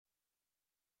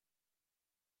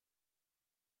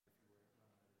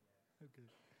good.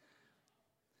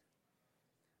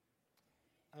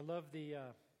 I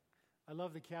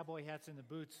love the cowboy hats and the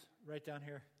boots right down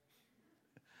here.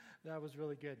 That was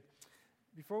really good.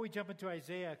 Before we jump into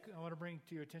Isaiah, I want to bring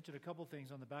to your attention a couple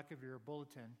things on the back of your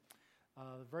bulletin.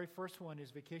 The very first one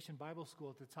is Vacation Bible School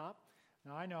at the top.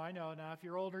 Now, I know. Now, if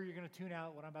you're older, you're going to tune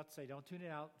out what I'm about to say. Don't tune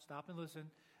it out. Stop and listen.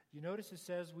 You notice it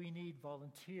says we need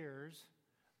volunteers,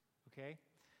 okay?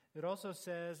 It also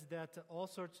says that all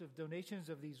sorts of donations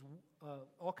of these,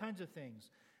 all kinds of things,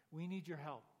 we need your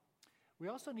help. We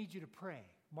also need you to pray.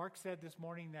 Mark said this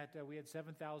morning that we had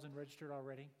 7,000 registered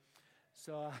already.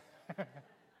 So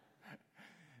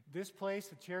this place,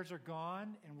 the chairs are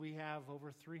gone, and we have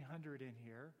over 300 in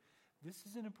here. This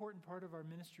is an important part of our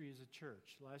ministry as a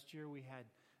church. Last year we had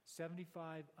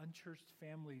 75 unchurched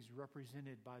families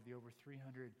represented by the over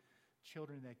 300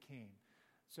 children that came.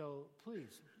 So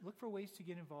please, look for ways to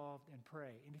get involved and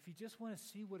pray. And if you just want to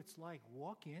see what it's like,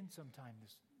 walk in sometime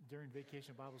during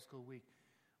Vacation Bible School week.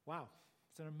 Wow,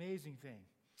 it's an amazing thing.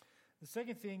 The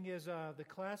second thing is the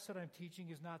class that I'm teaching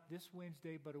is not this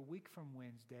Wednesday, but a week from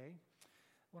Wednesday.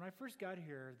 When I first got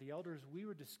here, the elders, we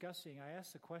were discussing, I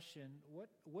asked the question,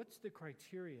 what's the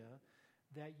criteria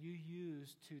that you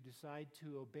use to decide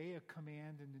to obey a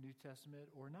command in the New Testament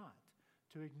or not,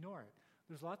 to ignore it?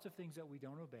 There's lots of things that we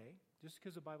don't obey. Just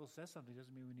because the Bible says something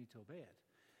doesn't mean we need to obey it.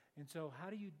 And so how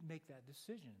do you make that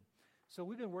decision? So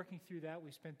we've been working through that.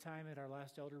 We spent time at our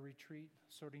last elder retreat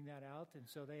sorting that out. And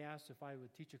so they asked if I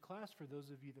would teach a class for those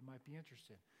of you that might be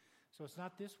interested. So it's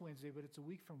not this Wednesday, but it's a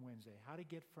week from Wednesday. How to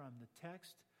get from the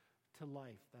text to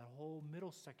life, that whole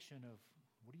middle section of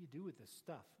what do you do with this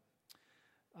stuff?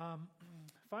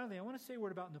 Finally, I want to say a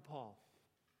word about Nepal.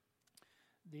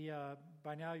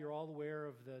 By now, you're all aware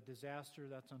of the disaster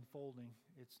that's unfolding.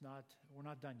 We're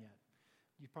not done yet.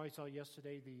 You probably saw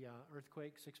yesterday the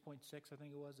earthquake, 6.6, I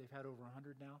think it was. They've had over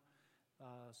 100 now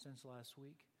since last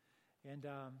week. And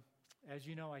as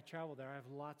you know, I travel there. I have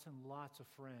lots and lots of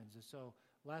friends. And so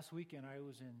last weekend, I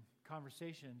was in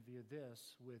conversation via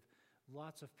this with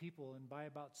lots of people. And by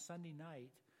about Sunday night,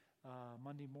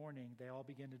 Monday morning, they all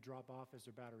began to drop off as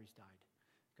their batteries died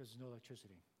because there's no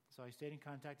electricity. So I stayed in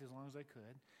contact as long as I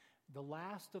could. The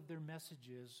last of their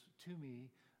messages to me,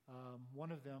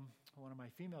 one of my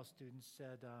female students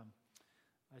said,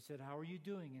 I said, "How are you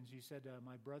doing?" And she said,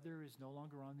 "My brother is no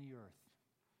longer on the earth."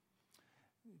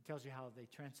 It tells you how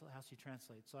she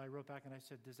translates. So I wrote back and I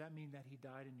said, "Does that mean that he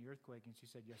died in the earthquake?" And she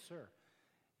said, "Yes, sir."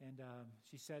 And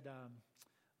she said,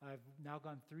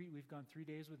 we've gone 3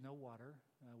 days with no water.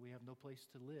 We have no place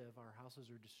to live. Our houses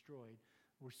are destroyed.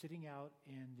 We're sitting out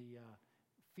in the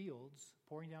fields,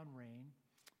 pouring down rain,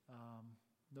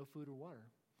 no food or water.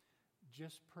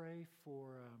 Just pray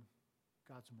for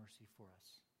God's mercy for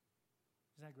us.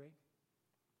 Isn't that great?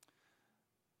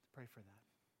 Pray for that.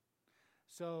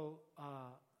 So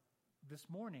this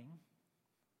morning,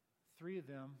 3 of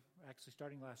them, actually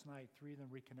starting last night, 3 of them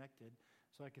reconnected,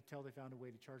 so I could tell they found a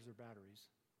way to charge their batteries.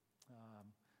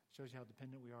 Shows you how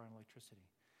dependent we are on electricity.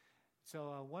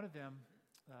 So one of them,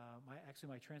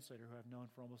 my translator, who I've known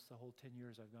for almost the whole 10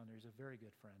 years I've gone there, he's a very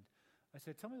good friend. I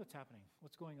said, "Tell me what's happening.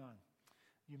 What's going on?"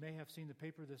 You may have seen the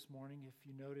paper this morning. If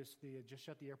you notice, they just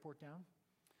shut the airport down.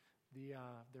 Their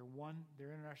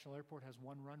international airport has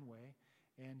one runway,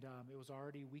 and it was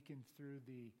already weakened through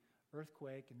the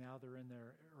earthquake, and now they're in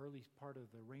their early part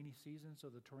of the rainy season, so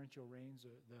the torrential rains,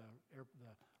 the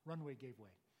runway gave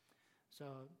way.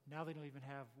 So now they don't even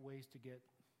have ways to get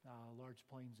large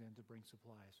planes in to bring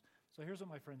supplies. So here's what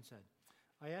my friend said.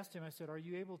 I asked him, I said, "Are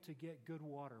you able to get good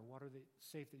water that's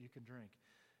safe that you can drink?"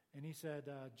 And he said,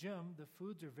 "Jim, the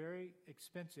foods are very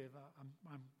expensive."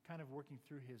 I'm kind of working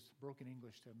through his broken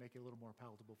English to make it a little more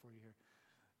palatable for you here.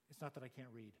 It's not that I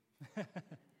can't read.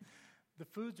 The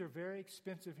foods are very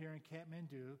expensive here in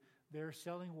Kathmandu. They're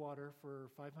selling water for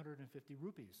 550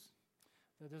 rupees.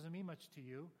 That doesn't mean much to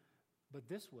you, but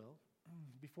this will.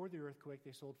 Before the earthquake,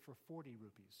 they sold for 40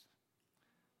 rupees.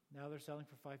 Now they're selling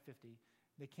for 550.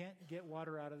 They can't get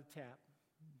water out of the tap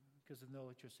because of no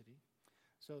electricity.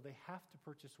 So they have to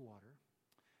purchase water.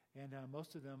 And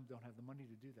most of them don't have the money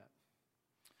to do that.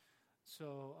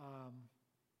 So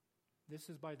this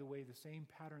is, by the way, the same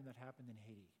pattern that happened in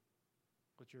Haiti,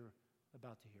 what you're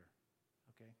about to hear.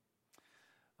 Okay?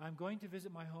 I'm going to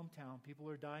visit my hometown. People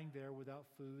are dying there without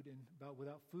food and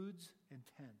without foods and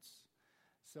tents.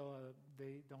 So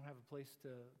they don't have a place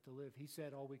to live. He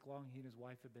said all week long he and his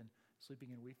wife have been sleeping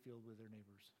in a wheat field with their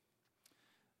neighbors.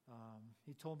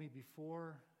 He told me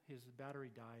before his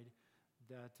battery died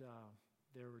that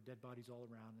there were dead bodies all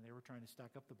around, and they were trying to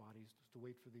stack up the bodies to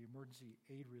wait for the emergency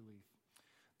aid relief.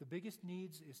 The biggest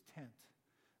needs is tent.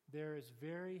 There is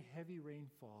very heavy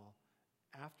rainfall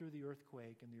after the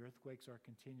earthquake, and the earthquakes are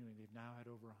continuing. They've now had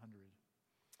over 100.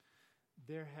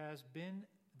 There has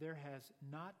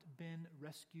not been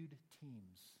rescued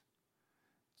teams.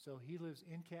 So he lives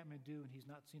in Kathmandu, and he's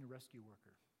not seen a rescue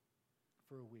worker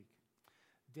for a week.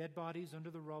 Dead bodies under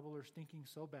the rubble are stinking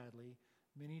so badly.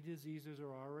 Many diseases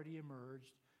are already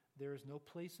emerged. There is no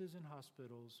places in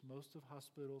hospitals. Most of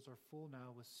hospitals are full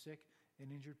now with sick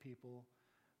and injured people.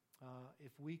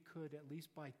 If we could at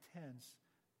least buy tents,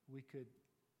 we could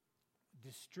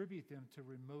distribute them to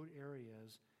remote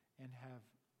areas and have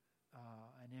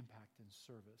an impact in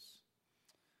service.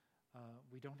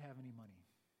 We don't have any money.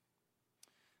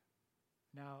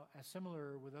 Now, as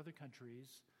similar with other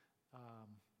countries,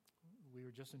 we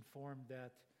were just informed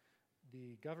that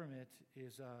the government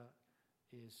is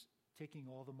taking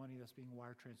all the money that's being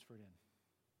wire transferred in.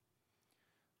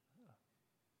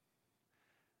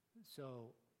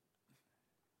 So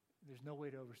there's no way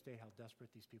to overstate how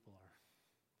desperate these people are.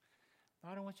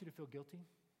 Now, I don't want you to feel guilty.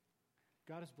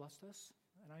 God has blessed us,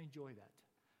 and I enjoy that.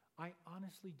 I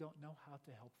honestly don't know how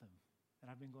to help them, and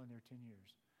I've been going there 10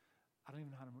 years. I don't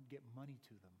even know how to get money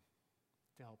to them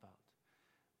to help out.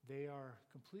 They are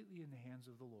completely in the hands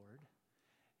of the Lord,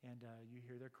 and you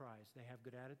hear their cries. They have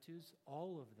good attitudes.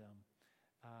 All of them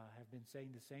have been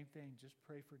saying the same thing, just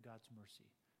pray for God's mercy.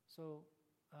 So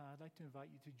I'd like to invite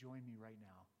you to join me right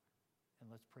now, and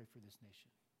let's pray for this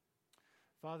nation.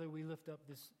 Father, we lift up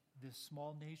this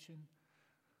small nation,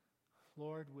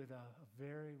 Lord, with a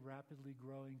very rapidly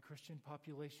growing Christian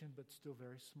population, but still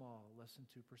very small, less than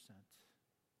 2%.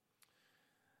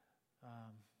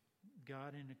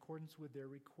 God, in accordance with their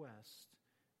request,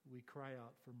 we cry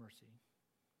out for mercy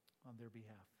on their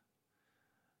behalf.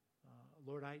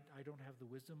 Lord, I don't have the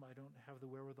wisdom. I don't have the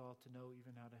wherewithal to know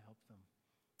even how to help them.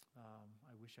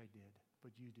 I wish I did,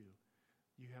 but you do.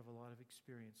 You have a lot of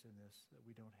experience in this that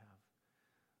we don't have.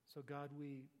 So God,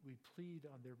 we plead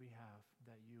on their behalf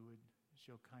that you would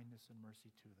show kindness and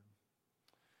mercy to them.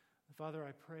 Father,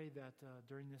 I pray that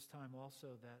during this time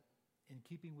also that in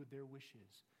keeping with their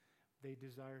wishes, they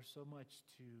desire so much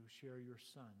to share your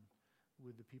Son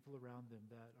with the people around them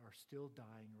that are still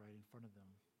dying right in front of them.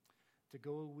 To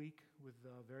go a week with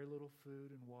very little food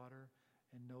and water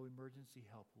and no emergency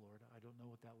help, Lord, I don't know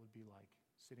what that would be like,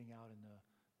 sitting out in the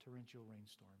torrential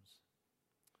rainstorms.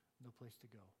 No place to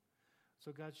go.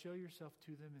 So God, show yourself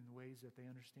to them in ways that they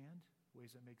understand,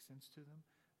 ways that make sense to them,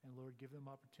 and Lord, give them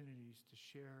opportunities to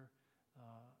share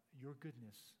your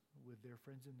goodness with their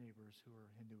friends and neighbors who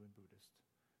are Hindu and Buddhist.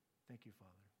 Thank you,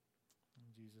 Father. In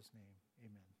Jesus' name,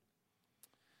 amen.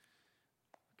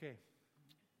 Okay,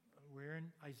 we're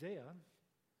in Isaiah.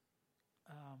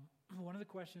 One of the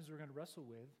questions we're going to wrestle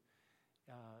with,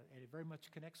 and it very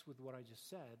much connects with what I just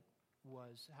said,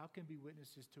 was how can we be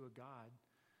witnesses to a God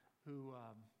who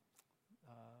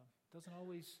doesn't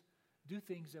always do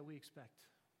things that we expect?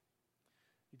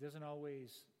 He doesn't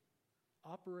always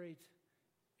operate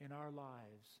in our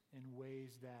lives in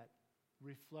ways that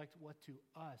reflect what to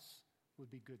us would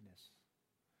be goodness.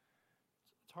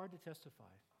 It's hard to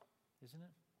testify, isn't it?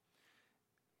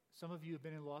 Some of you have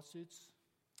been in lawsuits.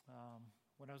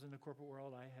 When I was in the corporate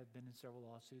world, I had been in several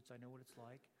lawsuits. I know what it's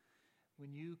like.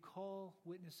 When you call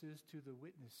witnesses to the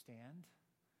witness stand,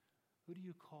 who do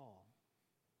you call?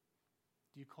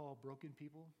 Do you call broken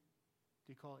people?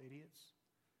 Do you call idiots?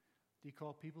 Do you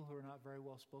call people who are not very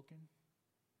well spoken?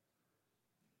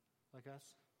 Like us?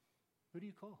 Who do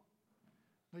you call?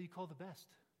 No, you call the best,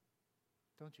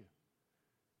 don't you?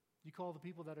 You call the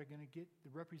people that are going to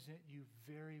represent you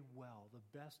very well,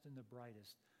 the best and the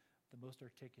brightest, the most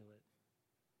articulate.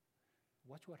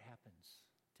 Watch what happens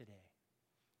today.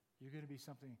 You're going to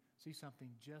see something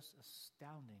just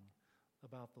astounding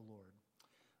about the Lord.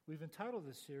 We've entitled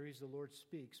this series, The Lord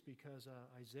Speaks, because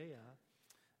Isaiah,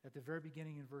 at the very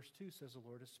beginning in verse 2, says the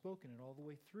Lord has spoken. And all the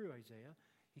way through Isaiah,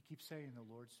 he keeps saying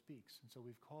the Lord speaks. And so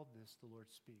we've called this The Lord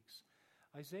Speaks.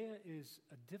 Isaiah is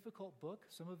a difficult book.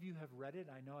 Some of you have read it.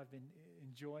 I know I've been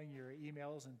enjoying your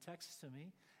emails and texts to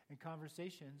me and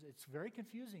conversations. It's very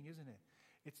confusing, isn't it?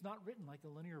 It's not written like a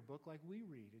linear book like we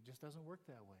read. It just doesn't work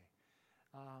that way.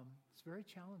 It's very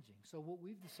challenging. So what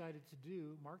we've decided to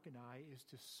do, Mark and I, is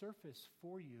to surface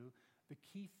for you the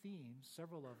key themes,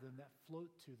 several of them, that float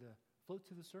to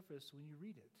the surface when you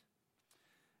read it.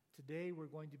 Today we're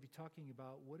going to be talking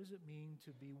about what does it mean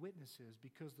to be witnesses,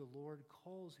 because the Lord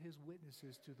calls his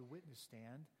witnesses to the witness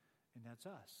stand, and that's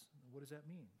us. What does that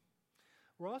mean?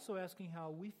 We're also asking how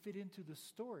we fit into the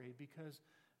story, because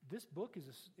this book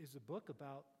is a book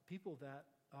about people that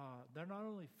they're not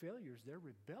only failures, they're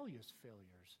rebellious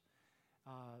failures.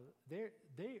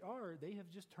 They have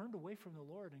just turned away from the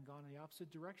Lord and gone in the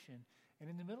opposite direction. And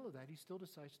in the middle of that, he still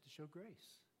decides to show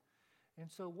grace. And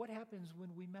so what happens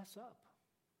when we mess up?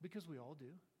 Because we all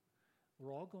do.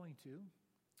 We're all going to.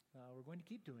 We're going to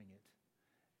keep doing it.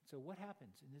 So what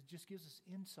happens? And it just gives us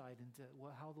insight into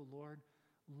how the Lord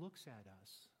looks at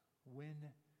us when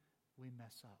we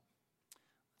mess up.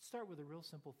 Let's start with a real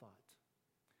simple thought.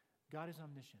 God is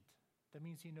omniscient. That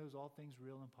means he knows all things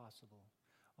real and possible.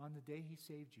 On the day he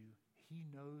saved you, he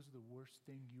knows the worst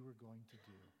thing you are going to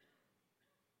do.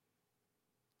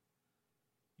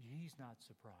 He's not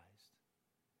surprised.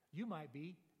 You might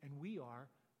be, and we are,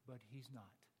 but he's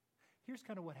not. Here's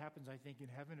kind of what happens, I think, in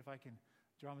heaven, if I can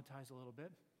dramatize a little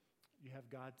bit. You have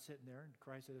God sitting there, and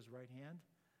Christ at his right hand,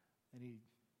 and he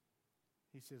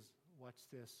says, watch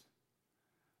this.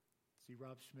 See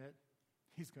Rob Schmidt?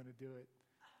 He's going to do it.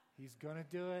 He's going to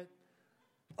do it.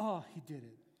 Oh, he did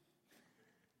it.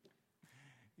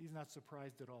 He's not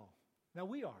surprised at all. Now,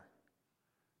 we are,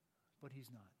 but he's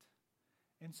not.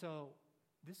 And so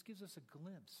this gives us a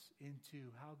glimpse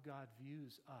into how God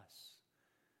views us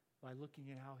by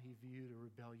looking at how he viewed a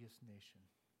rebellious nation.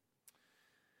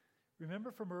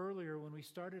 Remember from earlier when we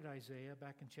started Isaiah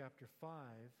back in chapter 5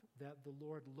 that the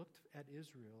Lord looked at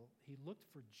Israel. He looked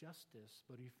for justice,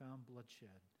 but he found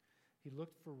bloodshed. He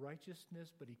looked for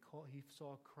righteousness, but he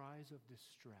saw cries of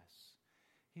distress.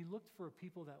 He looked for a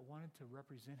people that wanted to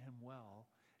represent him well,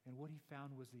 and what he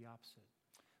found was the opposite.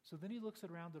 So then he looks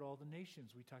around at all the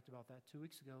nations. We talked about that 2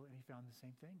 weeks ago, and he found the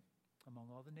same thing among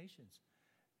all the nations.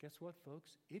 Guess what,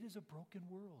 folks? It is a broken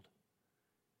world.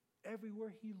 Everywhere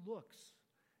he looks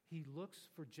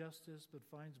for justice but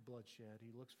finds bloodshed.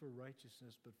 He looks for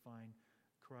righteousness but finds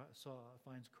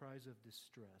cries of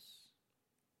distress.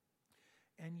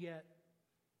 And yet,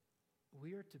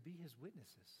 we are to be his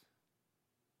witnesses.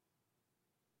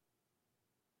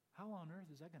 How on earth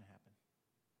is that going to happen?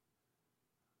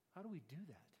 How do we do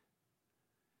that?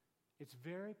 It's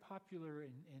very popular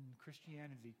in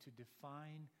Christianity to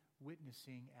define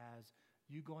witnessing as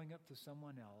you going up to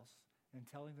someone else and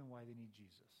telling them why they need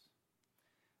Jesus.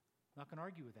 I'm not going to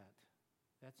argue with that.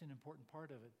 That's an important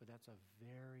part of it, but that's a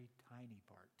very tiny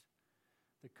part.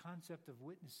 The concept of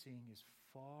witnessing is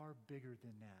far bigger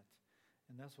than that,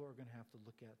 and that's what we're going to have to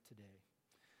look at today.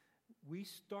 We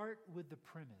start with the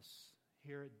premise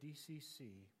here at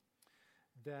DCC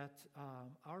that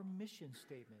our mission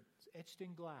statement is etched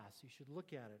in glass. You should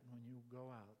look at it when you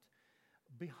go out.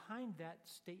 Behind that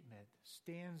statement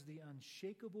stands the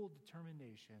unshakable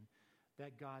determination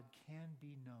that God can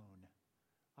be known.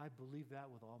 I believe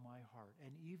that with all my heart.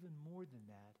 And even more than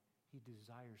that, he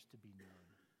desires to be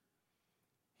known.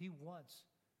 He wants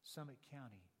Summit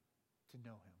County to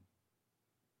know him.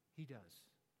 He does.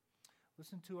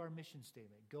 Listen to our mission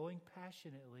statement. Going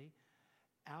passionately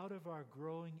out of our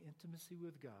growing intimacy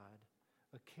with God,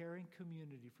 a caring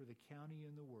community for the county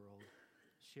and the world,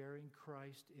 sharing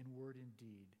Christ in word and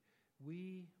deed.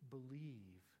 We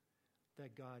believe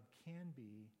that God can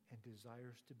be and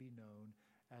desires to be known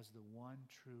as the one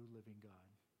true living God.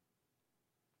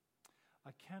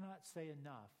 I cannot say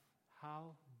enough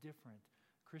how different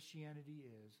Christianity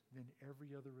is than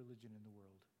every other religion in the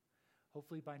world.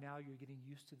 Hopefully by now you're getting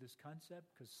used to this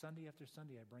concept, because Sunday after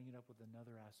Sunday I bring it up with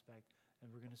another aspect,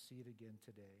 and we're going to see it again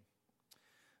today.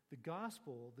 The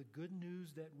gospel, the good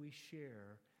news that we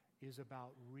share, is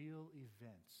about real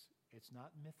events. It's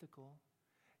not mythical.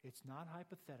 It's not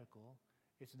hypothetical.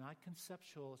 It's not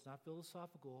conceptual. It's not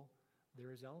philosophical.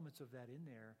 There is elements of that in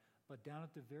there. But down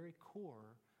at the very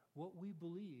core, what we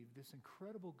believe, this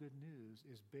incredible good news,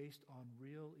 is based on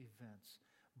real events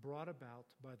brought about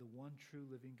by the one true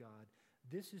living God.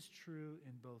 This is true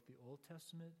in both the Old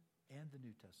Testament and the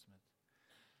New Testament.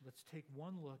 Let's take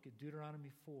one look at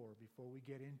Deuteronomy 4 before we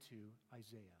get into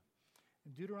Isaiah.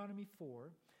 In Deuteronomy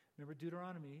 4, remember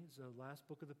Deuteronomy is the last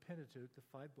book of the Pentateuch, the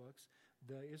 5 books.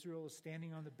 Israel is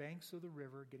standing on the banks of the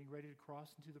river, getting ready to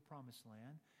cross into the promised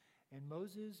land. And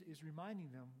Moses is reminding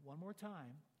them one more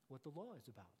time what the law is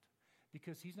about.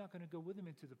 Because he's not going to go with them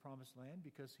into the promised land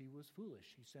because he was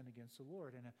foolish. He sinned against the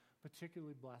Lord in a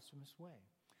particularly blasphemous way.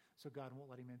 So God won't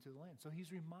let him into the land. So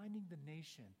he's reminding the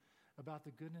nation about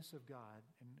the goodness of God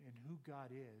and who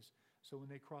God is. So when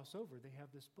they cross over, they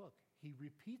have this book. He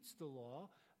repeats the law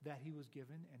that he was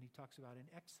given, and he talks about in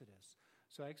Exodus.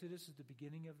 So Exodus is the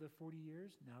beginning of the 40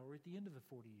 years. Now we're at the end of the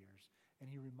 40 years. And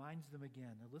he reminds them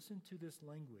again. Now listen to this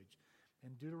language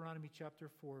in Deuteronomy chapter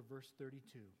 4, verse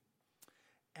 32.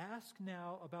 Ask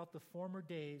now about the former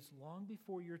days long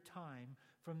before your time,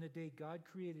 from the day God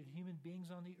created human beings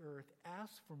on the earth.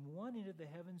 Ask from one end of the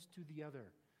heavens to the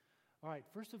other. All right,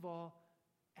 first of all,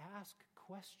 Ask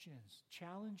questions.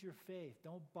 Challenge your faith.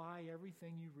 Don't buy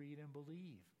everything you read and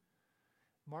believe.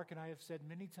 Mark and I have said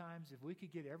many times, if we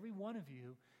could get every one of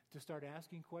you to start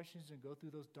asking questions and go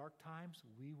through those dark times,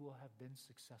 we will have been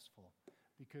successful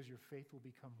because your faith will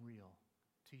become real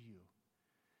to you.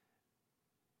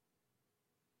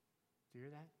 Do you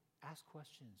hear that? Ask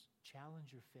questions.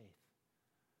 Challenge your faith.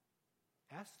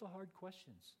 Ask the hard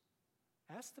questions.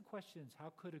 Ask the questions,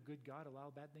 how could a good God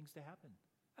allow bad things to happen?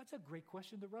 That's a great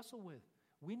question to wrestle with.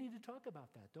 We need to talk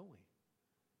about that, don't we?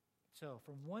 So,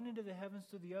 from one end of the heavens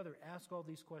to the other, ask all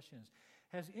these questions.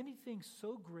 Has anything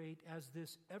so great as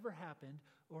this ever happened,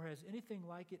 or has anything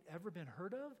like it ever been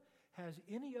heard of? Has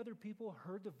any other people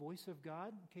heard the voice of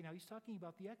God? Okay, now he's talking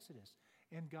about the Exodus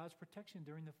and God's protection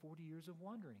during the 40 years of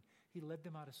wandering. He led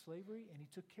them out of slavery, and he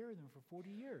took care of them for 40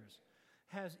 years.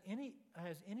 Has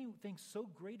anything so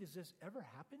great as this ever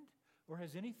happened? Or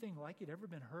has anything like it ever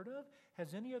been heard of?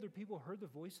 Has any other people heard the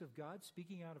voice of God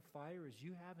speaking out of fire as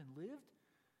you have and lived?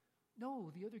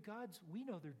 No, the other gods, we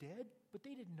know they're dead, but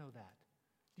they didn't know that.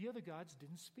 The other gods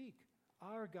didn't speak.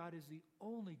 Our God is the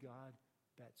only God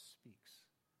that speaks.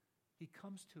 He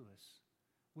comes to us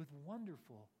with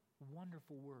wonderful,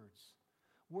 wonderful words.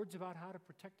 Words about how to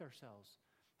protect ourselves,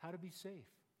 how to be safe,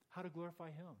 how to glorify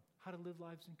Him, how to live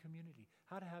lives in community,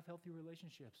 how to have healthy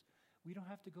relationships. We don't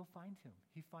have to go find Him.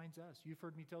 He finds us. You've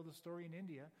heard me tell the story in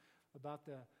India about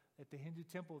at the Hindu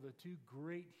temple, the two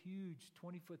great, huge,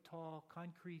 20-foot tall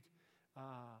concrete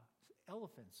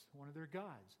elephants, one of their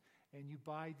gods. And you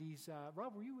buy these,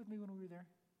 Rob, were you with me when we were there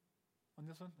on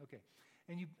this one? Okay.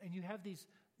 And you have these,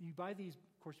 you buy these,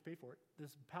 of course you pay for it,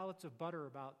 this pallets of butter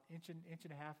about inch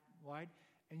and a half wide,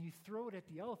 and you throw it at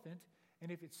the elephant,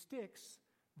 and if it sticks,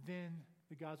 then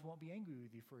the gods won't be angry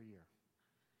with you for a year.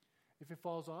 If it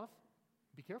falls off,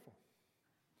 be careful.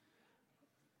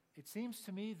 It seems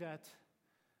to me that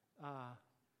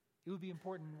it would be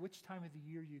important which time of the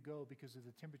year you go because of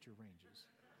the temperature ranges.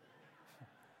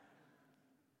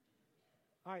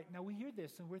 All right, now we hear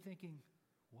this and we're thinking,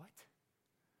 what?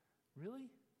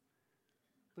 Really?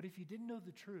 But if you didn't know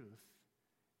the truth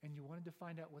and you wanted to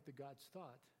find out what the gods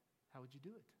thought, how would you do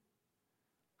it?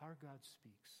 Our God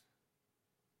speaks.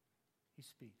 He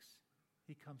speaks.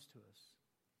 He comes to us.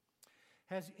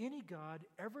 Has any God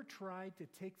ever tried to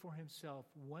take for himself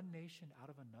one nation out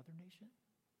of another nation?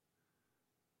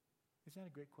 Isn't that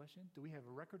a great question? Do we have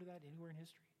a record of that anywhere in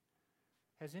history?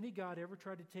 Has any God ever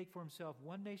tried to take for himself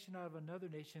one nation out of another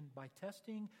nation by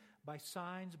testing, by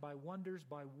signs, by wonders,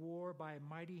 by war, by a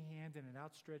mighty hand and an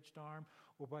outstretched arm,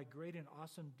 or by great and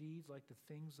awesome deeds like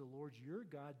the things the Lord your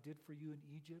God did for you in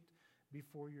Egypt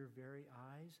before your very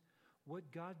eyes?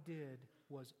 What God did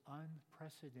was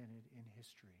unprecedented in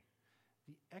history.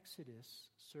 The Exodus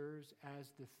serves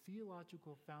as the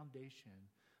theological foundation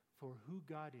for who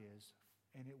God is,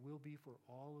 and it will be for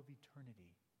all of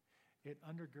eternity. It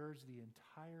undergirds the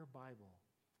entire Bible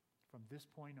from this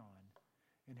point on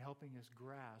in helping us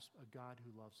grasp a God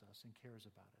who loves us and cares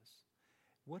about us.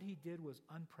 What he did was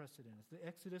unprecedented. The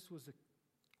Exodus was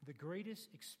the greatest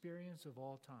experience of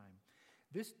all time.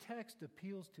 This text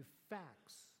appeals to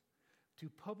facts, to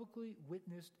publicly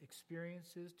witnessed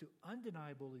experiences, to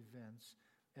undeniable events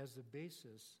as the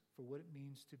basis for what it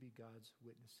means to be God's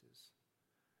witnesses.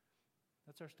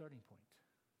 That's our starting point.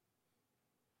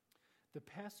 The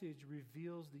passage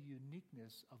reveals the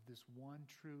uniqueness of this one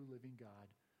true living God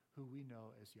who we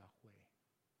know as Yahweh.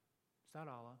 It's not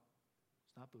Allah.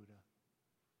 It's not Buddha.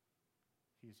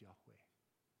 He is Yahweh.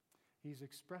 He's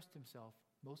expressed himself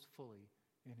most fully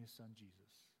in his son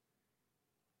Jesus.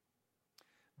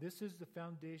 This is the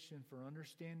foundation for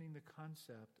understanding the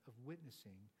concept of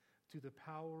witnessing to the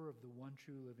power of the one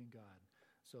true living God.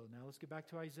 So now let's get back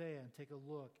to Isaiah and take a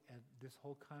look at this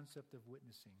whole concept of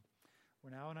witnessing. We're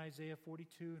now in Isaiah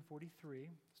 42 and 43,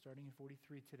 starting in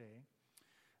 43 today.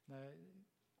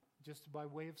 Just by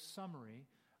way of summary,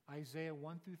 Isaiah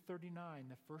 1 through 39,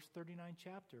 the first 39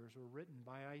 chapters were written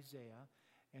by Isaiah,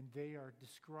 and they are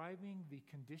describing the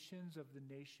conditions of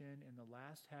the nation in the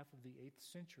last half of the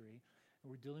 8th century. And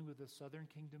we're dealing with the southern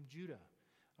kingdom, Judah,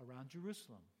 around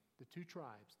Jerusalem, the 2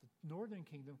 tribes. The northern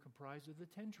kingdom, comprised of the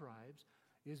 10 tribes,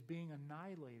 is being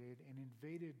annihilated and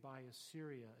invaded by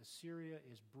Assyria. Assyria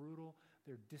is brutal.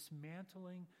 They're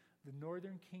dismantling the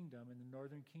northern kingdom, and the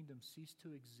northern kingdom ceased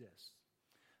to exist.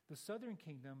 The southern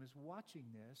kingdom is watching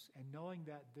this and knowing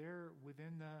that they're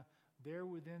within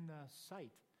the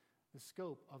sight, the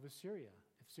scope of Assyria,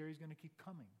 if Assyria is going to keep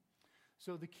coming.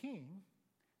 So the king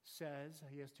says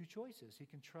he has 2 choices. He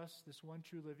can trust this one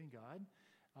true living God,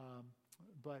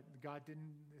 but God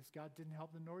didn't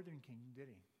help the northern kingdom, did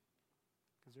he?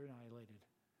 Because they're annihilated.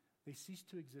 They cease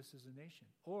to exist as a nation.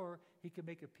 Or he could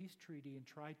make a peace treaty and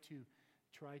try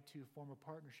to form a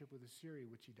partnership with Assyria,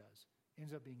 which he does.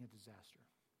 Ends up being a disaster.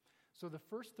 So the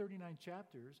first 39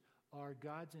 chapters are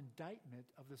God's indictment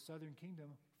of the southern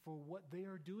kingdom for what they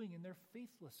are doing in their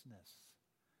faithlessness.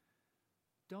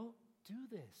 Don't do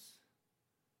this.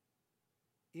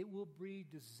 It will be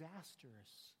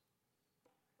disastrous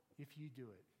if you do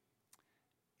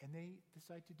it. And they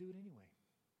decide to do it anyway.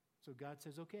 So God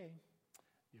says, okay,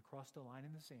 you crossed the line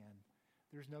in the sand.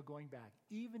 There's no going back.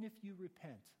 Even if you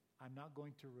repent, I'm not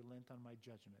going to relent on my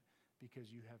judgment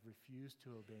because you have refused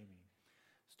to obey me.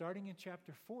 Starting in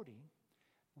chapter 40,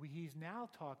 he's now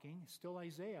talking, still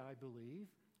Isaiah, I believe,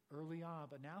 early on,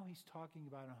 but now he's talking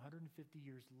about 150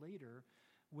 years later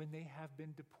when they have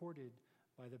been deported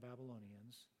by the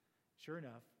Babylonians. Sure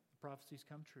enough, the prophecies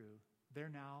come true. They're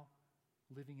now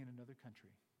living in another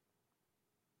country.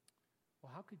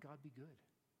 Well, how could God be good?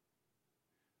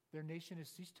 Their nation has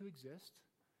ceased to exist.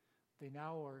 They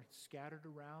now are scattered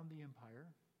around the empire.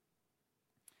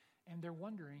 And they're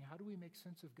wondering, how do we make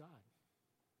sense of God?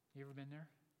 You ever been there?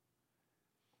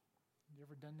 You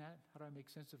ever done that? How do I make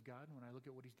sense of God when I look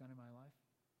at what he's done in my life?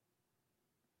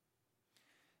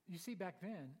 You see, back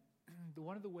then,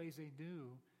 one of the ways they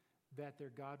knew that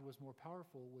their God was more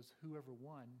powerful was whoever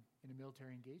won in a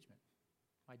military engagement.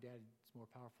 My dad is more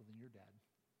powerful than your dad.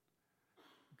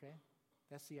 Okay?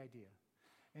 That's the idea.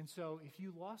 And so if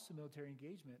you lost a military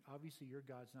engagement, obviously your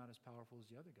God's not as powerful as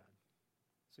the other God.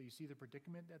 So you see the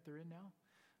predicament that they're in now?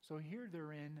 So here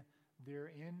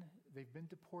they've been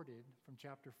deported from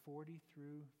chapter 40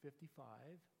 through 55,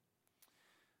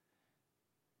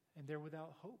 and they're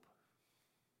without hope.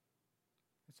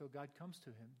 And so God comes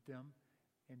to them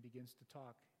and begins to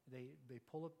talk. They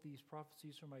pull up these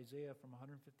prophecies from Isaiah from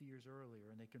 150 years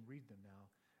earlier, and they can read them now,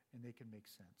 and they can make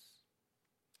sense.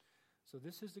 So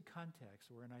this is the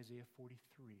context. We're in Isaiah 43.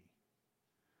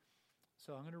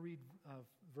 So I'm going to read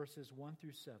verses 1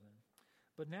 through 7.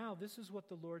 But now this is what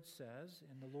the Lord says,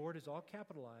 and the Lord is all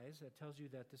capitalized. That tells you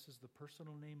that this is the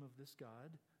personal name of this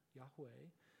God, Yahweh.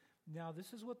 Now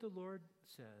this is what the Lord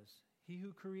says. He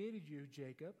who created you,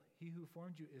 Jacob, he who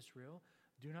formed you, Israel,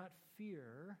 do not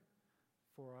fear,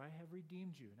 for I have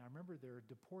redeemed you. Now remember, they're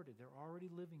deported. They're already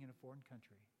living in a foreign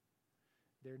country.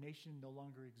 Their nation no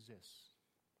longer exists.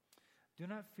 Do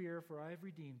not fear, for I have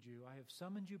redeemed you. I have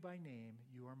summoned you by name.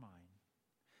 You are mine.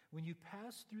 When you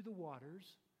pass through the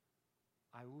waters,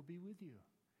 I will be with you.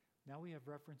 Now we have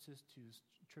references to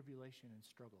tribulation and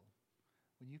struggle.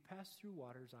 When you pass through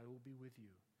waters, I will be with you.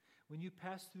 When you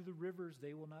pass through the rivers,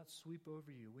 they will not sweep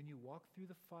over you. When you walk through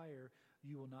the fire,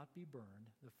 you will not be burned.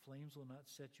 The flames will not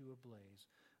set you ablaze.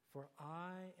 For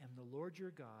I am the Lord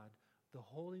your God, the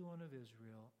Holy One of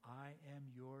Israel. I am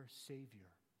your Savior.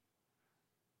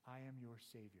 I am your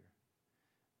Savior.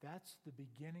 That's the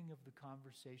beginning of the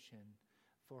conversation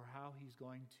for how he's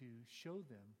going to show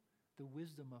them the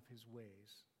wisdom of his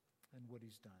ways and what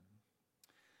he's done.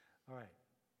 All right.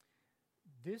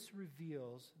 This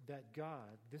reveals that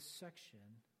God, this section,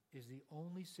 is the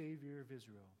only Savior of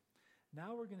Israel.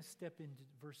 Now we're going to step into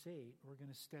verse 8. We're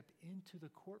going to step into the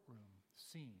courtroom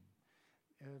scene.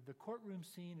 The courtroom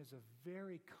scene is a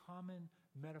very common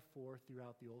metaphor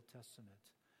throughout the Old Testament,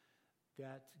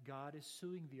 that God is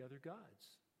suing the other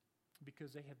gods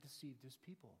because they have deceived his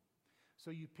people. So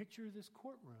you picture this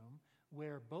courtroom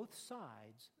where both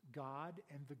sides, God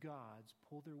and the gods,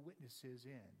 pull their witnesses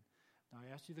in. Now,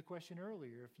 I asked you the question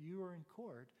earlier, if you are in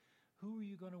court, who are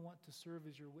you going to want to serve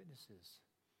as your witnesses?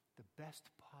 The best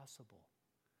possible.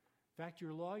 In fact,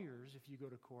 your lawyers, if you go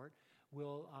to court,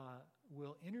 will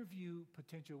interview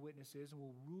potential witnesses and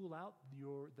will rule out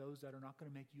those that are not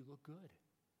going to make you look good,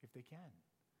 if they can.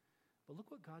 But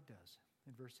look what God does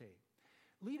in verse 8.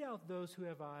 Lead out those who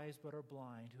have eyes but are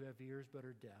blind, who have ears but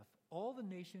are deaf. All the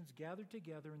nations gather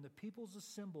together and the peoples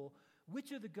assemble.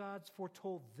 Which of the gods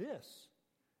foretold this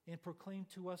and proclaimed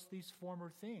to us these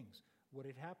former things? What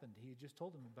had happened? He had just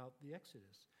told them about the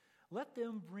Exodus. Let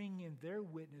them bring in their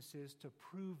witnesses to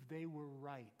prove they were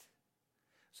right,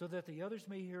 so that the others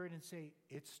may hear it and say,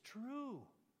 it's true.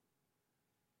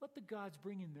 Let the gods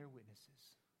bring in their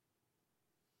witnesses.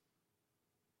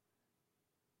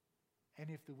 And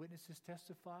if the witnesses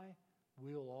testify,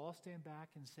 we'll all stand back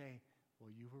and say, well,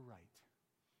 you were right.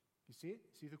 You see it?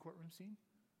 See the courtroom scene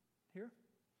here?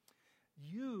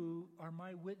 You are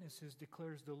my witnesses,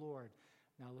 declares the Lord.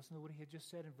 Now listen to what he had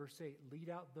just said in verse 8. Lead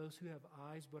out those who have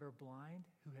eyes but are blind,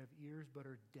 who have ears but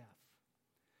are deaf.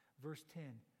 Verse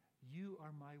 10. You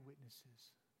are my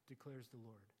witnesses, declares the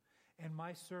Lord, and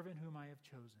my servant whom I have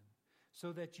chosen,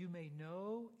 so that you may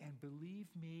know and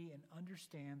believe me and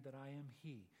understand that I am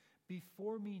he.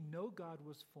 Before me no God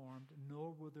was formed,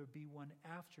 nor will there be one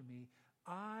after me.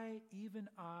 I, even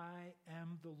I,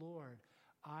 am the Lord.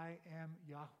 I am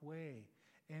Yahweh.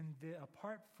 And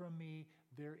apart from me,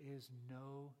 there is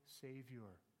no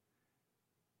Savior.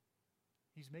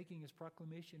 He's making his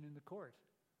proclamation in the court.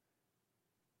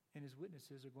 And his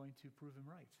witnesses are going to prove him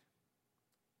right.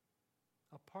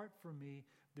 Apart from me,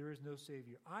 there is no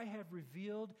Savior. I have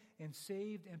revealed and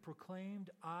saved and proclaimed,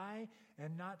 I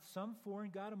and not some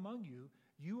foreign God among you.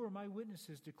 You are my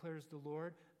witnesses, declares the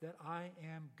Lord, that I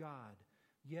am God.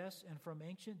 Yes, and from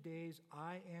ancient days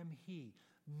I am He.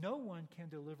 No one can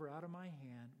deliver out of my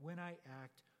hand. When I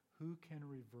act, who can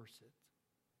reverse it?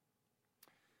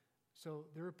 So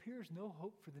there appears no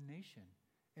hope for the nation.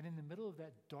 And in the middle of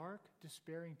that dark,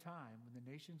 despairing time, when the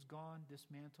nation's gone,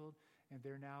 dismantled, and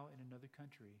they're now in another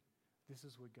country, this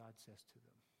is what God says to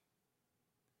them.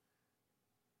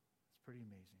 It's pretty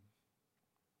amazing.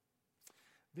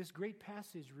 This great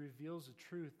passage reveals a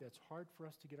truth that's hard for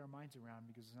us to get our minds around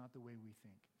because it's not the way we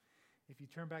think. If you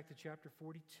turn back to chapter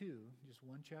 42, just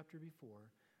one chapter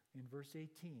before, in verse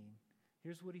 18,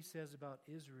 here's what he says about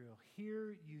Israel.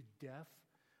 Hear, you deaf,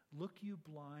 look, you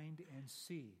blind, and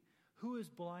see. Who is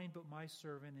blind but my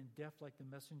servant, and deaf like the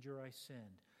messenger I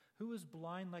send? Who is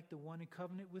blind like the one in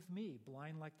covenant with me,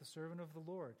 blind like the servant of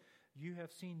the Lord? You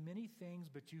have seen many things,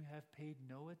 but you have paid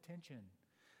no attention.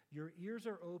 Your ears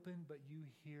are open, but you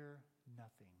hear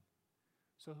nothing.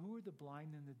 So who are the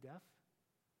blind and the deaf?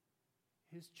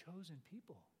 His chosen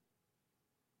people.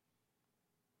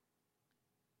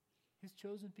 His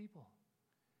chosen people.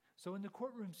 So in the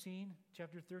courtroom scene,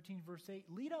 chapter 13, verse 8,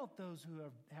 lead out those who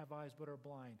have eyes but are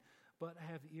blind, but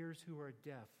have ears who are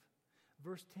deaf.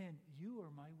 Verse 10, you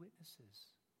are my witnesses.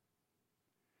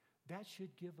 That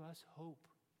should give us hope.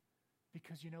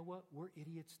 Because you know what? We're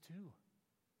idiots too.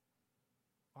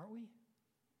 Aren't we?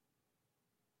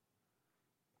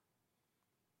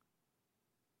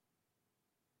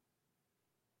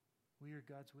 We are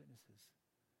God's witnesses.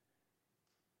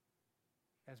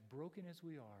 As broken as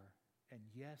we are, and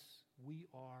yes, we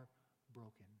are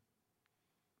broken.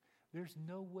 There's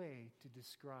no way to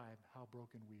describe how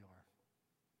broken we are.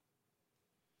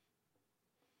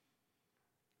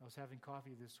 I was having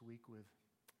coffee this week with,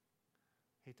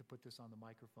 hate to put this on the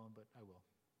microphone, but I will,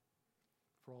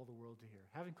 for all the world to hear.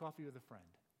 Having coffee with a friend.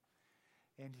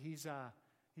 And he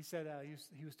said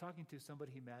he was talking to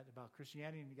somebody he met about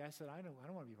Christianity, and the guy said, I don't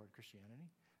want to be part of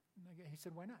Christianity. And he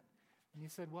said, why not? And he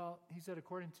said,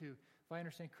 according to, if I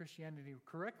understand Christianity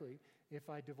correctly, if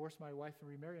I divorce my wife and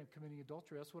remarry, I'm committing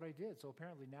adultery. That's what I did. So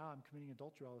apparently now I'm committing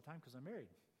adultery all the time because I'm married.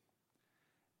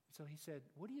 So he said,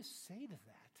 what do you say to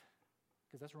that?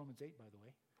 Because that's Romans 8, by the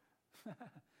way.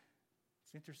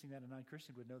 It's interesting that a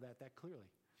non-Christian would know that clearly.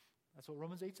 That's what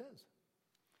Romans 8 says.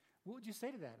 What would you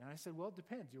say to that? And I said, well, it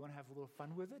depends. Do you want to have a little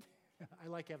fun with it? I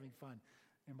like having fun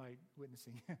in my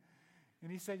witnessing.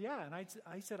 And he said, yeah. And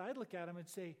I said, I'd look at him and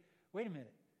say, wait a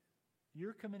minute.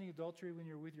 You're committing adultery when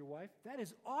you're with your wife? That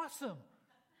is awesome.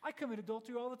 I commit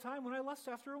adultery all the time when I lust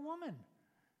after a woman.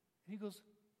 And he goes,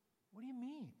 what do you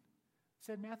mean? It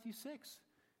said Matthew 6.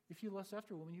 If you lust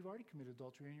after a woman, you've already committed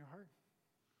adultery in your heart.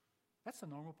 That's the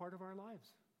normal part of our lives.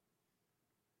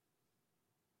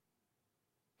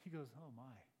 He goes, oh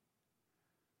my.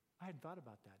 I hadn't thought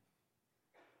about that.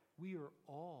 We are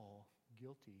all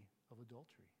guilty of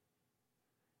adultery.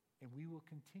 And we will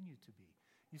continue to be.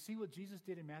 You see what Jesus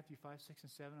did in Matthew 5, 6,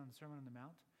 and 7 on the Sermon on the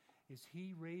Mount? Is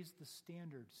he raised the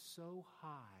standard so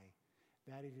high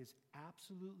that it is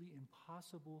absolutely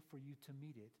impossible for you to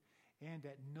meet it. And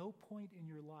at no point in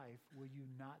your life will you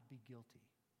not be guilty.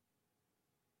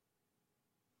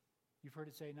 You've heard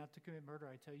it say not to commit murder.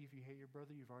 I tell you, if you hate your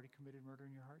brother, you've already committed murder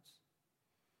in your hearts.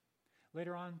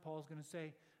 Later on, Paul's going to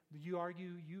say, you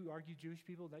argue Jewish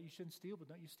people that you shouldn't steal, but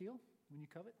don't you steal when you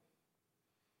covet?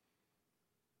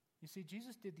 You see,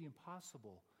 Jesus did the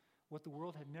impossible, what the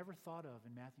world had never thought of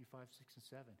in Matthew 5, 6, and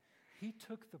 7. He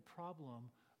took the problem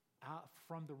out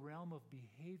from the realm of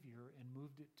behavior and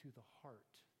moved it to the heart.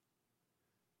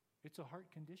 It's a heart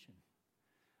condition.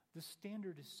 The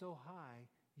standard is so high,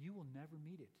 you will never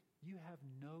meet it. You have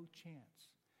no chance,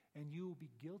 and you will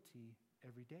be guilty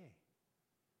every day.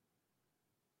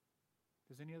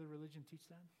 Does any other religion teach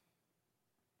that?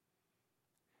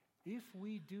 If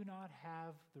we do not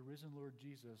have the risen Lord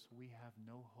Jesus, we have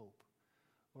no hope.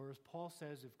 Or as Paul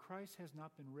says, if Christ has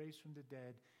not been raised from the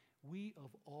dead, we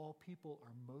of all people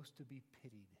are most to be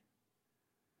pitied.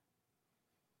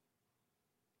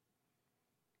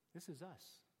 This is us.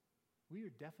 We are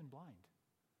deaf and blind.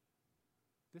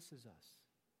 This is us.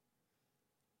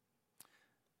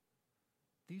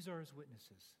 These are his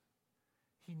witnesses.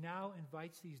 He now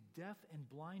invites these deaf and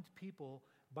blind people.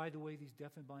 By the way, these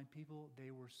deaf and blind people,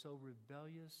 they were so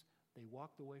rebellious, they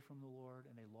walked away from the Lord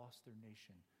and they lost their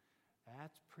nation.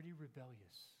 That's pretty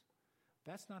rebellious.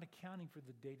 That's not accounting for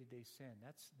the day-to-day sin.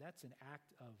 That's an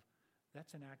act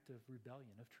of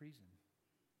rebellion, of treason,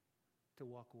 to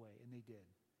walk away. And they did.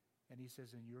 And he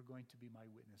says, and you're going to be my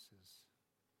witnesses.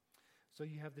 So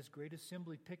you have this great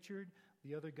assembly pictured.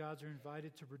 The other gods are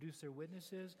invited to produce their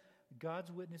witnesses.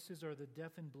 God's witnesses are the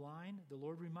deaf and blind. The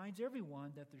Lord reminds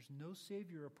everyone that there's no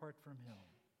Savior apart from him.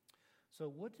 So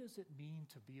what does it mean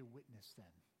to be a witness then?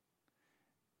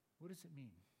 What does it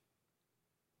mean?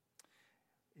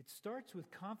 It starts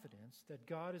with confidence that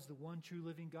God is the one true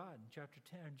living God. In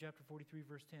chapter 43,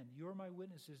 verse 10, you are my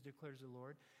witnesses, declares the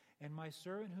Lord, and my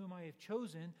servant whom I have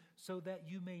chosen, so that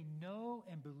you may know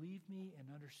and believe me and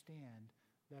understand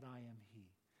that I am he.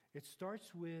 It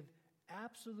starts with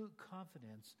absolute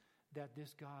confidence that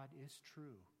this God is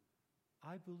true.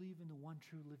 I believe in the one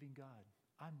true living God.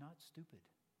 I'm not stupid.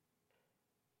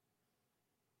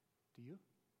 Do you?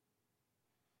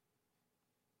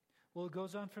 Well, it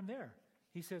goes on from there.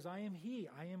 He says, I am he,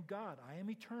 I am God, I am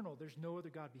eternal. There's no other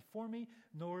God before me,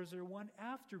 nor is there one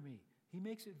after me. He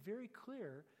makes it very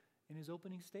clear in his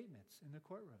opening statements in the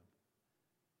courtroom.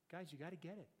 Guys, you got to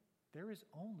get it. There is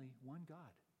only one God.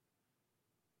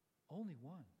 Only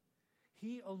one.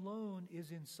 He alone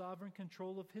is in sovereign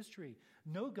control of history.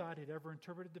 No God had ever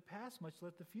interpreted the past, much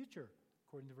less the future,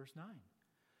 according to verse 9.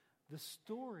 The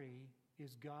story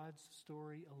is God's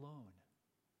story alone.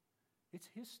 It's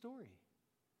his story.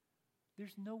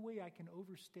 There's no way I can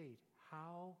overstate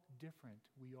how different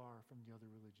we are from the other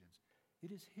religions.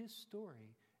 It is his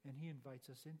story, and he invites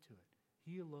us into it.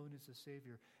 He alone is the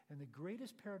Savior. And the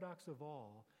greatest paradox of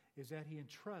all is that he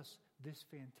entrusts this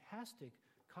fantastic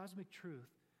cosmic truth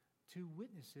to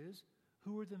witnesses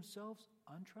who are themselves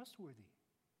untrustworthy.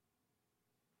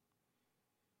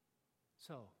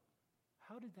 So,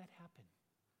 how did that happen?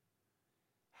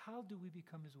 How do we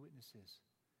become his witnesses?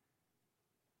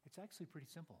 It's actually pretty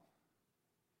simple.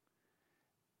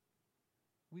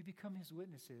 We become his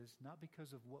witnesses not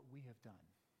because of what we have done.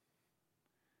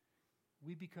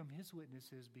 We become his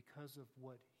witnesses because of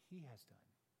what he has done.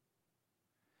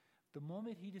 The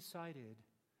moment he decided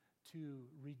to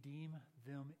redeem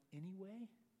them anyway,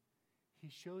 he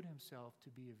showed himself to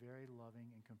be a very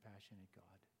loving and compassionate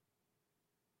God.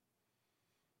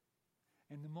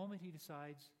 And the moment he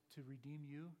decides to redeem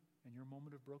you in your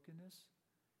moment of brokenness,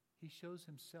 he shows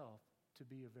himself to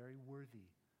be a very worthy,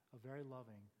 a very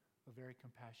loving, a very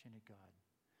compassionate God.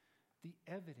 The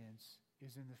evidence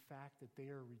is in the fact that they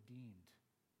are redeemed,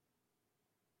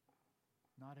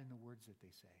 not in the words that they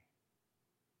say.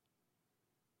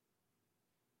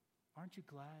 Aren't you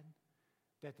glad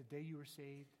that the day you were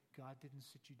saved, God didn't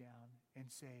sit you down and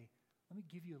say, let me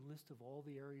give you a list of all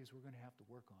the areas we're going to have to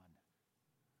work on?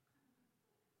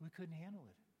 We couldn't handle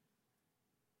it.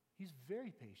 He's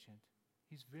very patient.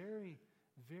 He's very,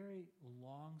 very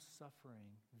long-suffering,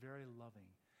 very loving.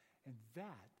 And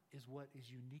that is what is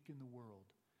unique in the world.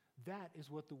 That is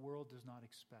what the world does not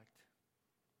expect.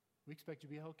 We expect you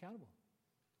to be held accountable.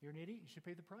 You're an idiot, you should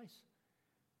pay the price.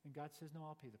 And God says, no,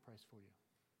 I'll pay the price for you.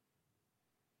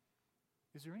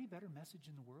 Is there any better message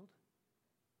in the world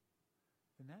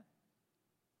than that?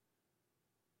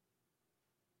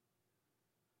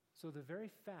 So the very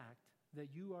fact that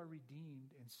you are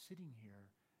redeemed and sitting here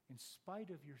in spite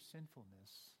of your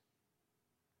sinfulness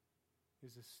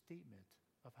is a statement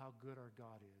of how good our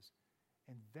God is.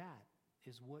 And that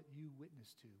is what you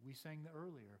witness to. We sang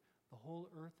earlier, the whole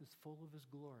earth is full of his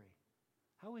glory.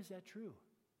 How is that true?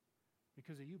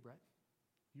 Because of you, Brett.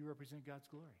 You represent God's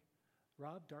glory.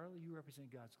 Rob, Darla, you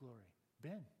represent God's glory.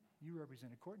 Ben, you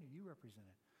represent it. Courtney, you represent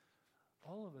it.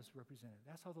 All of us represent it.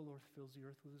 That's how the Lord fills the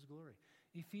earth with his glory.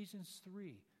 Ephesians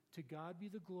 3, to God be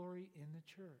the glory in the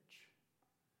church.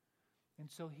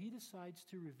 And so he decides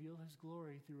to reveal his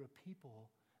glory through a people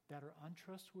that are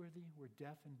untrustworthy, we're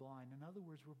deaf and blind. In other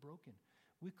words, we're broken.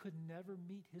 We could never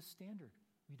meet his standard.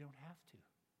 We don't have to.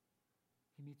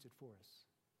 He meets it for us.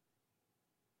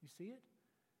 You see it?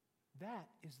 That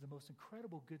is the most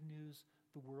incredible good news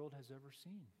the world has ever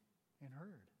seen and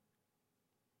heard.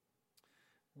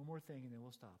 One more thing and then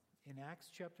we'll stop. In Acts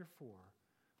chapter 4,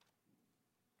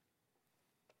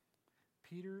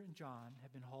 Peter and John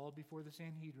have been hauled before the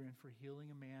Sanhedrin for healing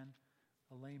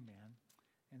a lame man,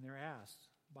 and they're asked,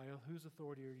 by whose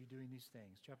authority are you doing these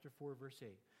things? Chapter 4, verse 8.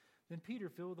 Then Peter,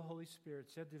 filled with the Holy Spirit,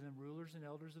 said to them, rulers and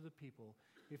elders of the people,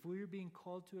 if we are being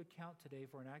called to account today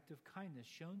for an act of kindness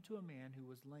shown to a man who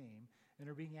was lame and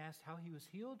are being asked how he was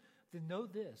healed, then know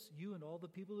this, you and all the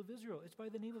people of Israel, it's by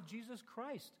the name of Jesus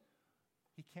Christ.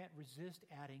 he can't resist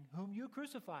adding, whom you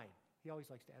crucified. He always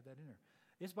likes to add that in there.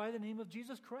 It's by the name of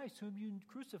Jesus Christ, whom you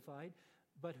crucified,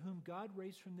 but whom God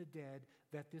raised from the dead,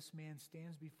 that this man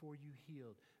stands before you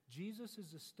healed. Jesus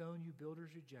is the stone you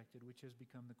builders rejected, which has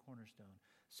become the cornerstone.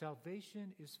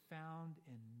 Salvation is found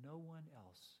in no one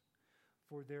else,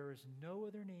 for there is no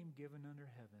other name given under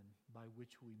heaven by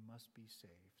which we must be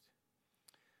saved.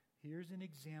 Here's an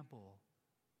example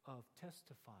of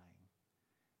testifying.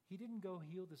 He didn't go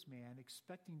heal this man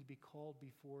expecting to be called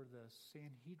before the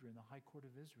Sanhedrin, the high court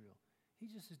of Israel. He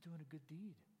just is doing a good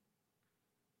deed.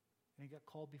 And he got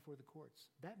called before the courts.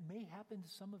 That may happen to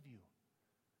some of you.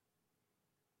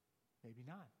 Maybe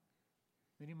not.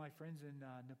 Many of my friends in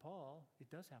Nepal, it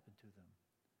does happen to them.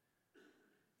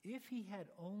 If he had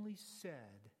only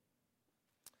said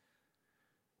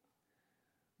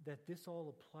that this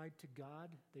all applied to God,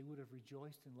 they would have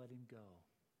rejoiced and let him go.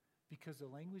 Because the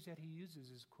language that he uses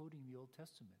is quoting the Old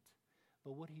Testament.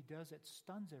 But what he does that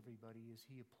stuns everybody is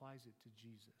he applies it to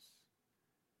Jesus.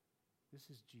 This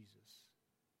is Jesus.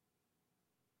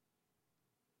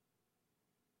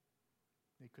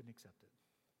 They couldn't accept it.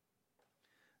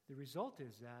 The result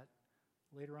is that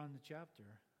later on in the chapter,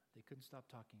 they couldn't stop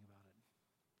talking about it.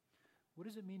 What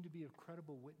does it mean to be a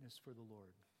credible witness for the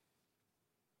Lord?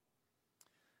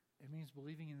 It means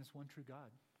believing in this one true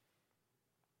God.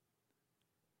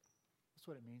 That's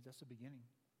what it means. That's the beginning.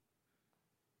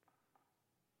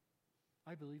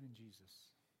 I believe in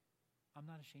Jesus. I'm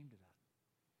not ashamed of that.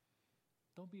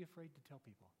 Don't be afraid to tell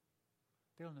people.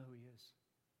 They don't know who he is.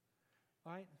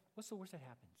 All right? What's the worst that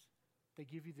happens? They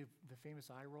give you the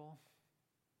famous eye roll.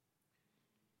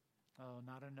 Oh,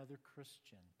 not another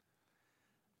Christian.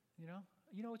 You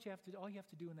know what you have to do? All you have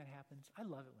to do when that happens, I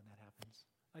love it when that happens.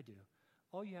 I do.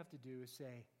 All you have to do is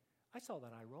say, I saw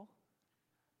that eye roll.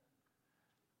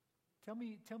 Tell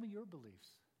me your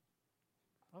beliefs.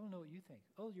 I don't know what you think.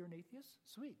 Oh, you're an atheist?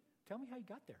 Sweet. Tell me how you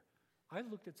got there. I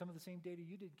looked at some of the same data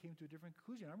you did and came to a different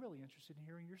conclusion. I'm really interested in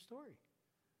hearing your story.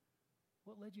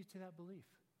 What led you to that belief?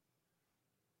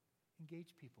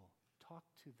 Engage people. Talk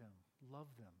to them. Love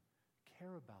them.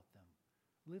 Care about them.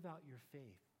 Live out your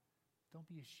faith. Don't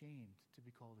be ashamed to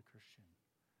be called a Christian.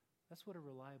 That's what a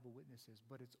reliable witness is.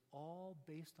 But it's all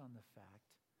based on the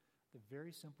fact, the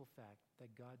very simple fact,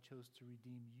 that God chose to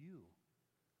redeem you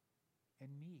and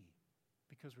me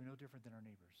because we're no different than our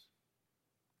neighbors.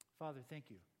 Father, thank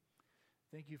you.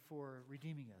 Thank you for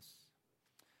redeeming us.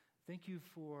 Thank you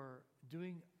for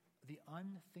doing the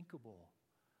unthinkable,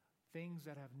 things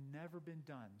that have never been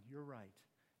done. You're right.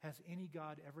 Has any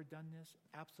God ever done this?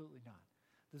 Absolutely not.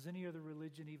 Does any other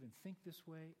religion even think this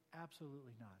way?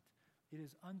 Absolutely not. It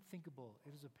is unthinkable.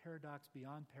 It is a paradox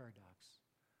beyond paradox.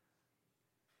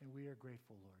 And we are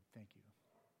grateful, Lord. Thank you.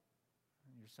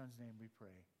 In your Son's name we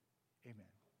pray.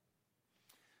 Amen.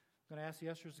 I'm going to ask the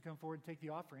ushers to come forward and take the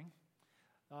offering.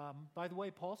 By the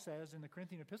way, Paul says in the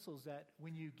Corinthian epistles that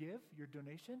when you give, your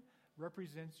donation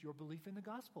represents your belief in the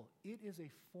gospel. It is a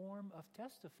form of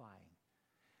testifying.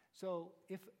 So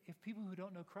if people who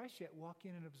don't know Christ yet walk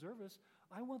in and observe us,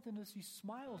 I want them to see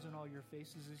smiles on all your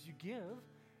faces as you give,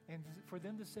 and for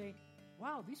them to say,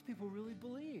 wow, these people really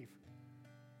believe.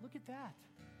 Look at that.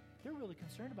 They're really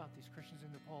concerned about these Christians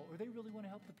in Nepal, or they really want to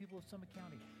help the people of Summit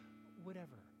County.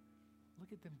 Whatever.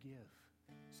 Look at them give.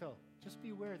 So just be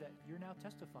aware that you're now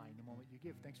testifying the moment you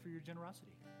give. Thanks for your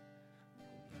generosity.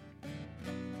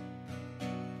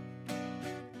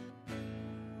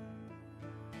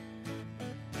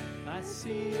 I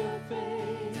see your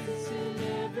face in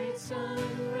every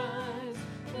sunrise.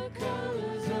 The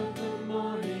colors of the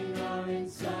morning are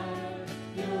inside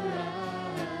your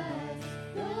eyes.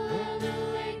 The land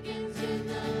awakens in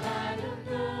the light of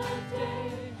the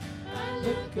day. I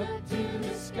look up to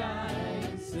the sky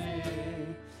and say,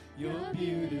 you're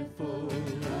beautiful.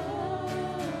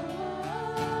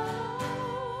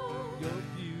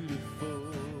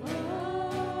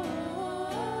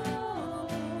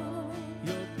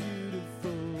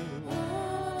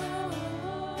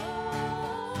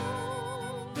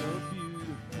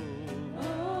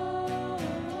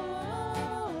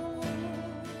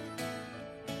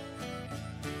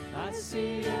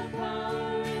 See your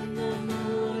power in the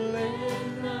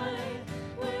moonlit night,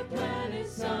 where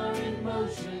planets are in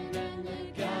motion and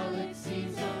the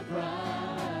galaxies are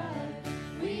bright.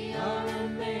 We are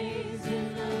amazed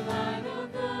in the light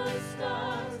of the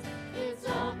stars. It's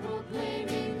all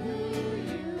proclaiming who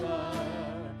you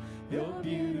are. You're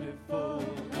beautiful.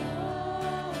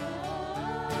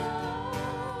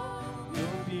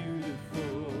 You're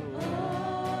beautiful.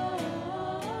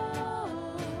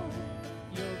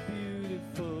 You're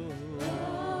beautiful.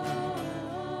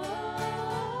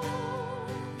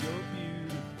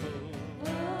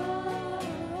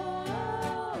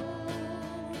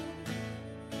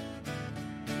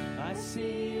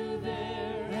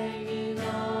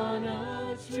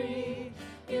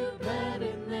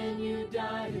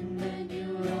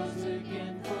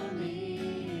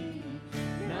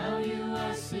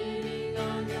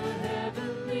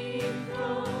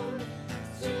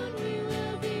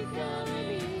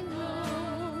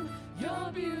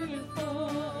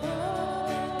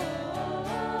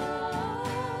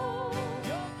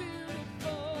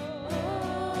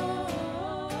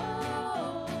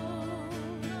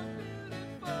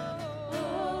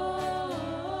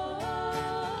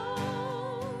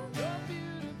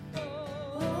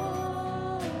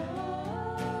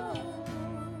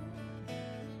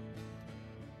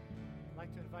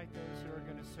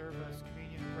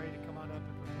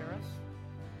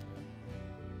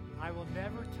 I will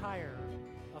never tire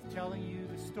of telling you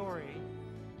the story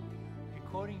and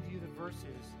quoting to you the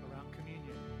verses around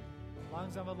communion. As long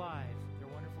as I'm alive,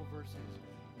 they're wonderful verses.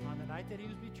 On the night that he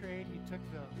was betrayed, he took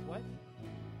the what?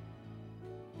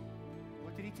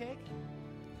 What did he take?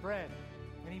 Bread.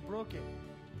 And he broke it.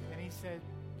 And he said,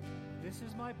 this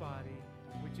is my body,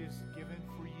 which is given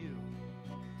for you.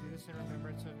 Do this in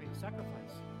remembrance of me.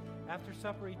 Sacrifice. After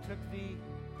supper, he took the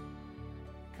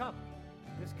cup.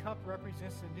 This cup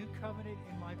represents a new covenant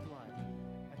in my blood.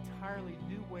 Entirely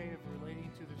new way of relating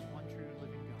to this one true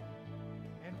living God.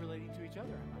 And relating to each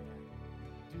other, I might add.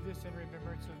 Do this in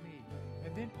remembrance of me.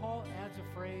 And then Paul adds a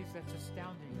phrase that's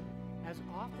astounding. As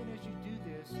often as you do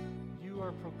this, you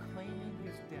are proclaiming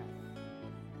his death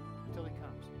until he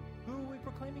comes. Who are we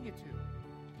proclaiming it to?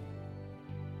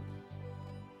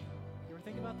 You ever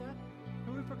think about that?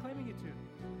 Who are we proclaiming it to?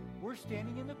 We're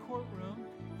standing in the courtroom,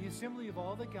 the assembly of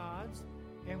all the gods,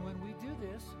 and when we do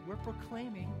this, we're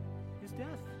proclaiming his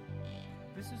death.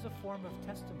 This is a form of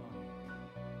testimony.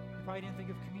 You probably didn't think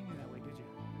of communion that way, did you?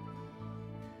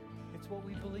 It's what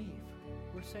we believe.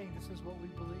 We're saying this is what we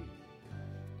believe.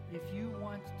 If you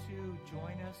want to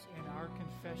join us in our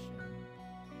confession,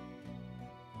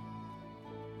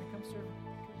 then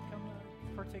come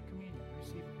partake communion,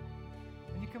 receive it.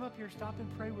 When you come up here, stop and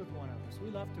pray with one of us. We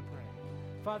love to pray.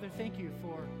 Father, thank you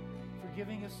for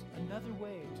giving us another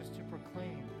way just to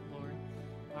proclaim, Lord,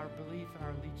 our belief and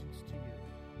our allegiance to you.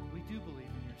 We do believe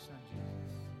in your Son,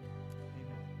 Jesus.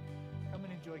 Amen. Come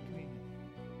and enjoy communion.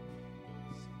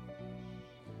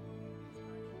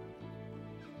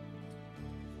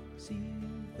 See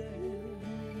you there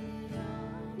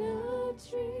on a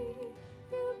tree.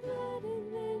 You bled and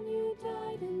then you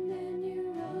died and then you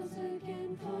rose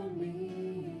again for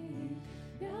me.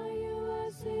 Now you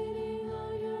are sitting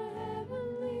on your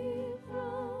heavenly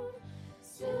throne.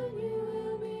 Soon you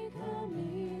will be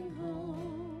coming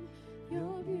home.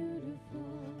 You're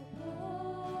beautiful.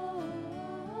 Oh,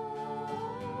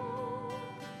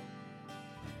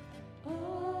 oh, oh,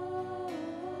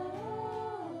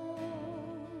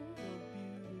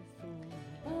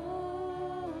 oh.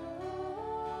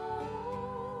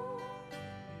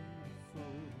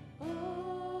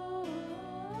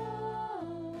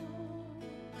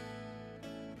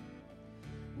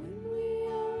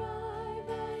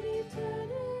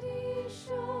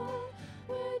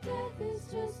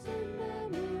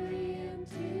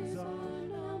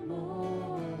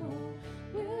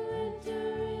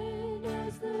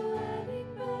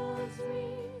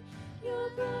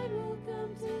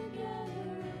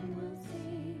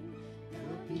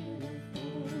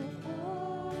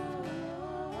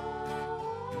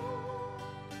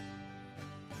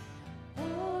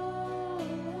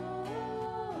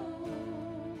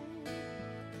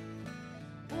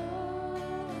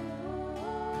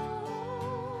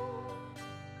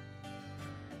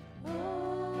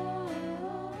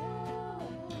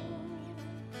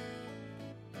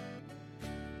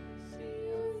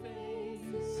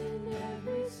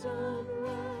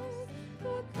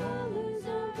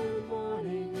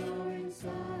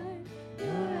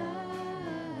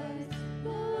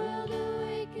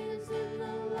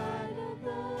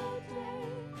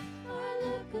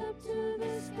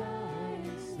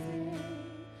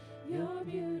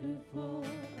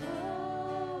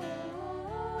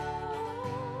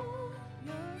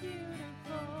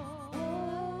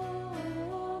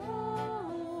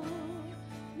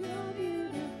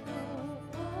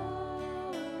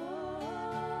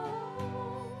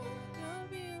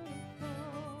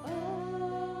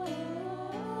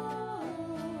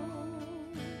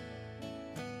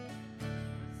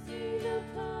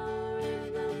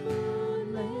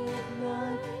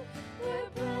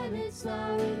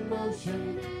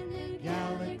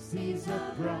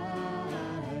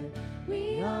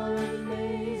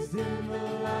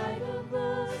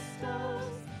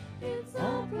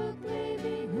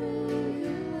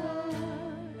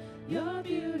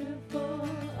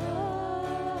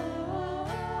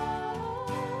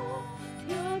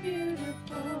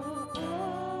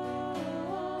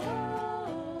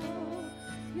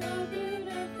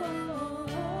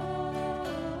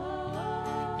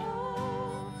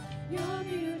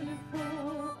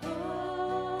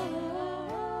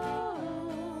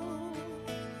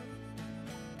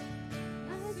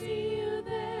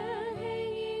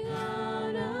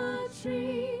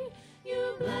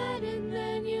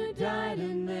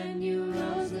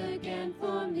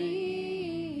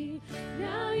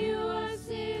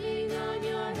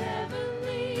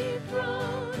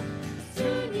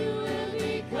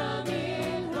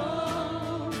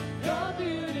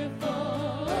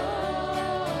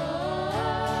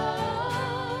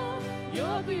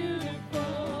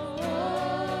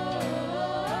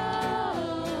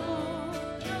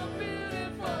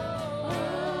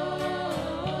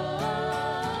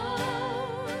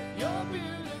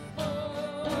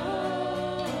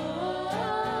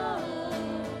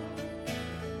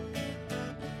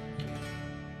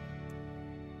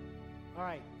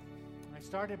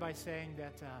 started by saying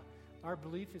that our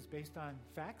belief is based on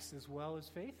facts as well as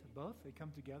faith, both. They come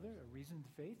together, a reasoned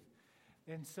faith.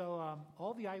 And so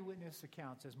all the eyewitness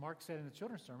accounts, as Mark said in the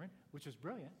children's sermon, which was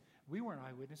brilliant, we weren't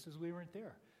eyewitnesses, we weren't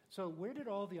there. So where did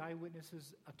all the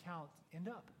eyewitnesses' account end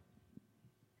up?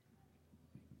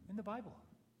 In the Bible,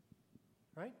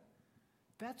 right?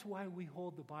 That's why we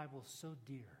hold the Bible so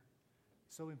dear,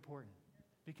 so important,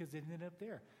 because it ended up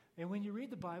there. And when you read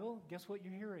the Bible, guess what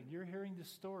you're hearing? You're hearing the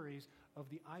stories of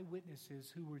the eyewitnesses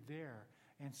who were there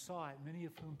and saw it, many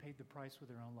of whom paid the price with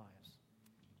their own lives.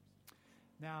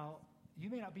 Now, you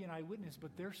may not be an eyewitness,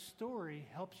 but their story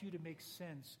helps you to make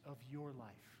sense of your life.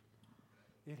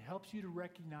 It helps you to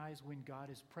recognize when God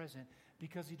is present,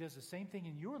 because he does the same thing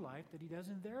in your life that he does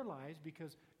in their lives,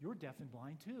 because you're deaf and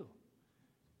blind too.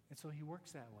 And so he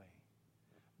works that way.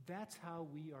 That's how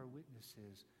we are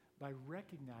witnesses, by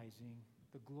recognizing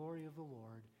the glory of the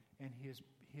Lord and his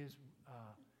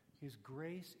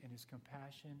grace and his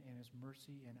compassion and his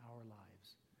mercy in our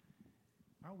lives.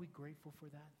 Aren't we grateful for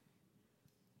that?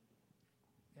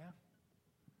 Yeah?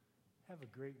 Have a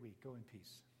great week. Go in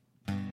peace.